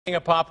King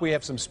of Pop, we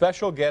have some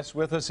special guests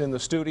with us in the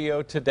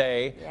studio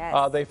today.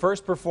 Yes. They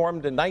first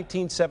performed in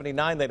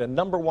 1979. They had a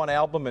 #1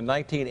 album in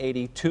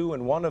 1982,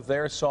 and one of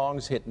their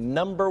songs hit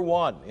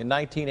 #1 in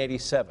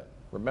 1987.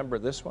 Remember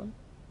this one?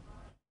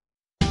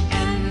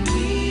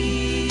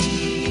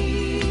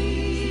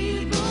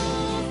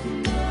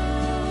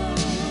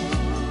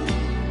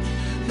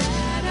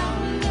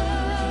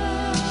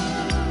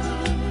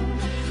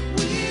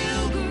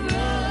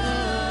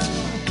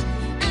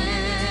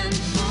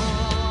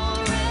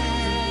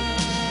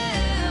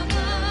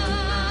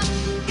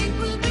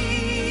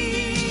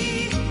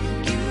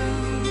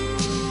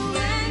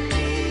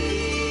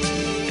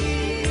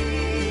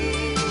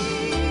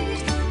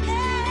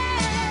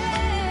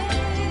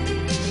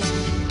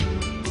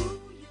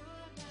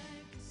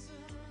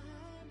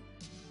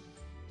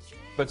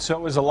 But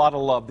so is a lot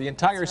of love. The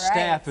entire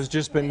staff has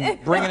just been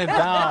bringing it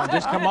down.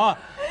 Just come on.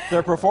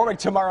 They're performing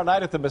tomorrow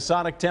night at the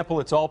Masonic Temple.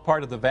 It's all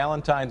part of the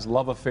Valentine's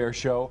Love Affair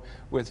show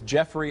with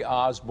Jeffrey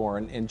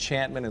Osborne,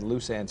 Enchantment, and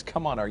Loose Ends.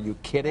 Come on, are you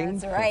kidding?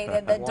 That's right.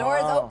 And the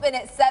doors open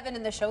at 7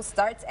 and the show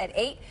starts at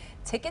 8.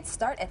 Tickets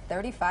start at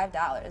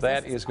 $35.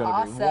 That is going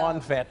to be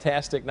one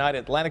fantastic night.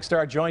 Atlantic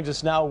Starr joins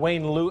us now.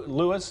 Wayne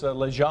Lewis,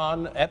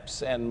 LeJean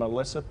Epps, and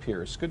Melissa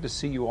Pierce. Good to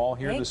see you all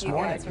here this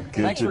morning.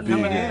 Thanks for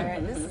coming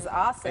in. This is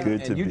awesome.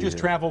 And you just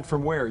traveled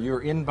from where?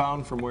 You're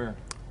inbound from where?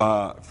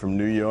 From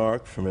New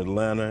York, from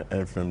Atlanta,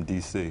 and from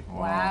D.C.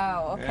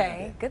 Wow.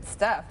 Okay. Yeah. Good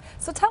stuff.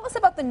 So tell us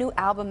about the new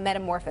album,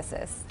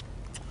 Metamorphosis.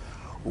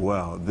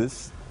 Well,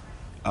 this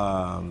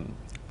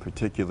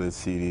particular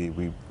CD,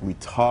 we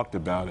talked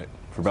about it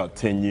for about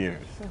 10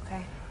 years.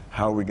 Okay.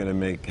 How are we going to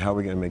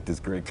make this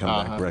great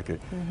comeback record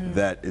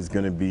that is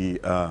going to be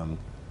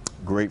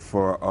great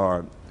for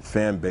our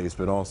fan base,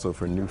 but also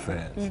for new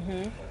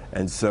fans.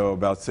 And so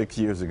about 6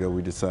 years ago,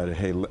 we decided,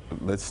 hey,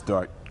 let's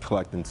start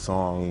collecting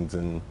songs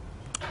and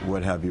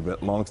what have you.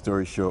 But long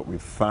story short, we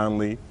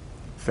finally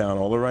found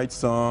all the right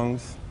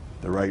songs,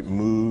 the right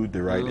mood,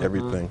 the right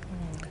everything,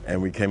 and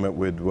we came up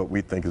with what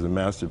we think is a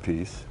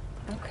masterpiece.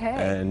 Okay.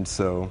 And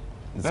so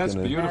that's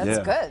beautiful.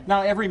 That's good.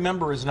 Now, every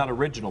member is not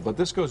original, but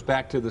this goes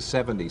back to the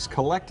 70s.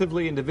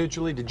 Collectively,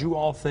 individually, did you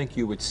all think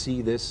you would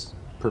see this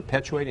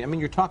perpetuating? I mean,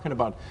 you're talking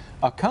about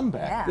a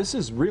comeback. Yeah. This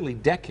is really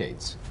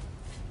decades.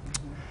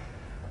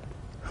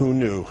 Who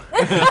knew?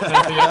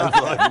 That's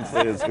all I can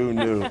say is who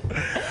knew.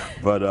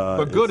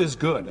 But good is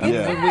good. I mean,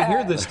 when we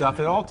hear this stuff,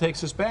 it all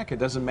takes us back. It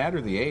doesn't matter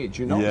the age.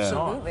 You know the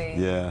song.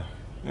 Absolutely. Yeah.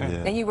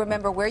 And you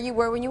remember where you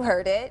were when you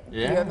heard it.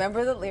 Yeah. You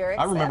remember the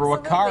lyrics. I remember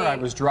what car I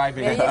was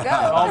driving. There you go. It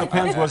all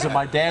depends, was it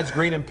my dad's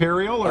green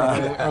Imperial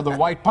or the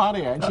white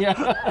Pontiac?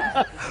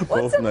 Yeah.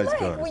 What's it nice like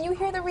cars. when you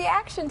hear the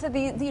reaction to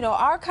the,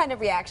 our kind of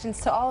reactions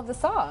to all of the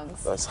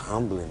songs? It's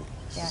humbling.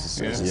 Yeah.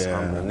 It's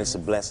humbling. It's a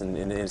blessing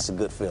and it's a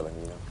good feeling,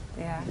 you know.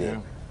 Yeah.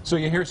 So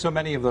you hear so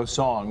many of those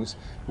songs.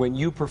 When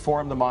you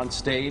perform them on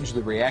stage,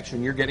 the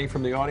reaction you're getting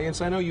from the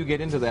audience, I know you get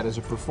into that as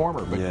a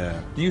performer, but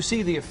do you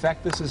see the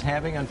effect this is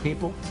having on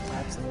people?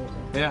 Absolutely.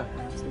 Yeah.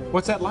 Absolutely.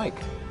 What's that like?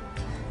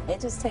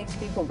 It just takes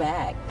people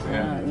back,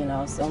 Yeah. you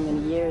know, so many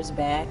years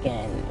back,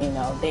 and, you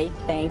know, they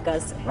thank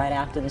us right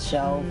after the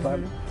show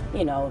for,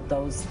 you know,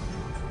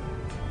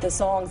 the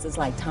songs is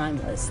like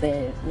timeless.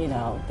 They, you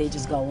know, they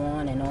just go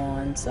on and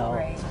on. So.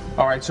 Right.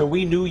 All right, so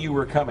we knew you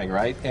were coming,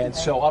 right? And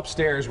so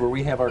upstairs, where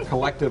we have our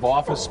collective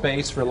office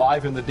space for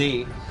Live in the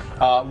D,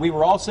 we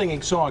were all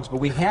singing songs, but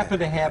we happen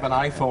to have an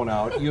iPhone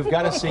out. You've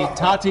got to see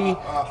Tati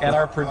and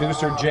our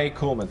producer Jay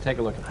Coolman. Take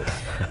a look at this.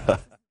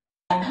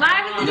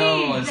 Live in the D.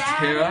 No, it's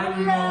here.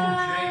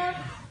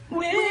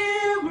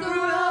 Will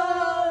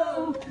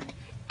grow.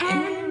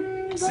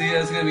 And See,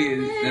 it's gonna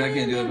be. I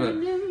can't do it, but.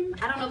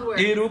 I don't know the word.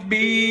 It'll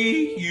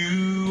be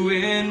you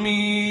and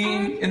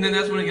me, and then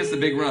that's when it gets the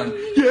big run.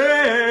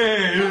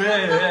 Yeah,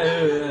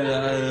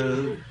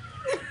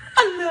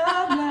 a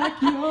love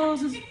like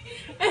yours is.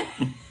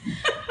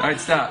 All right,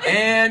 stop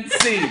and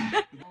scene.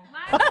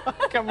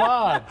 Come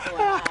on.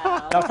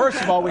 Wow. Now,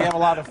 first of all, we have a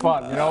lot of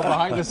fun, you know,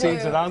 behind the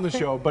scenes and on the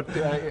show. But,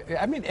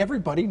 I mean,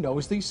 everybody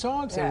knows these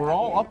songs, and we're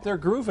all up there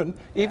grooving.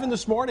 Even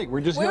this morning,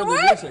 we're just hearing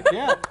the music.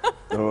 Yeah.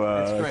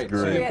 that's great.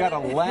 So you've got a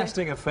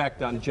lasting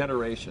effect on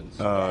generations.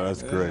 Oh,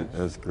 that's great.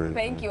 That's great.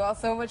 Thank you all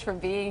so much for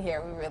being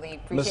here. We really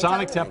appreciate it.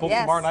 Masonic Temple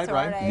tomorrow night,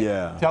 right?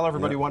 Yeah. Tell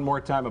everybody one more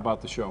time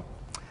about the show.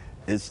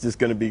 It's just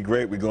going to be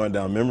great. We're going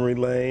down memory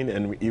lane,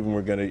 and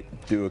we're going to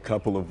do a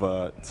couple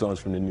of songs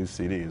from the new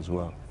CD as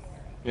well.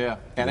 Yeah.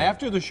 And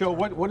after the show,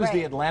 what is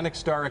the Atlantic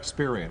Starr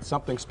experience?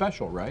 Something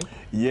special, right?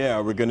 Yeah,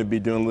 we're going to be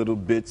doing little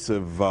bits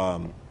of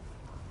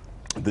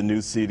the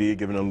new CD,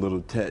 giving them a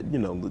little, you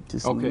know,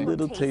 just a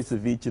little taste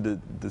of each of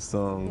the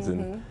songs,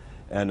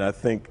 and I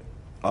think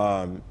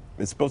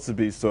it's supposed to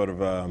be sort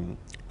of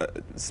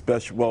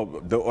special. Well,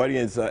 the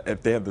audience,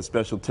 if they have the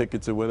special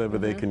tickets or whatever,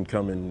 they can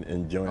come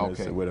and join us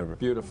or whatever.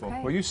 Beautiful.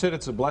 Okay. Well, you said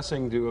it's a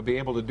blessing to be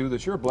able to do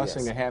this. You're a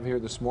blessing to have here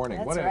this morning.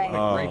 That's What a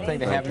right. great thing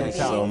to have you in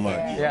Thank town. you so much.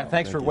 Yeah,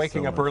 thanks for Thank you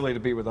waking so up much. early to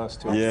be with us,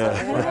 too.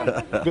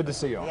 Yeah. Good to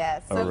see you all.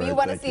 Yes. So All if you right,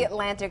 want to thank see you.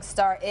 Atlantic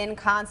Starr in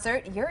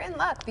concert, you're in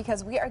luck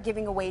because we are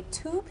giving away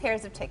 2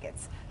 pairs of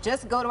tickets.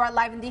 Just go to our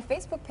Live and D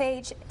Facebook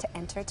page to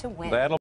enter to win. That'll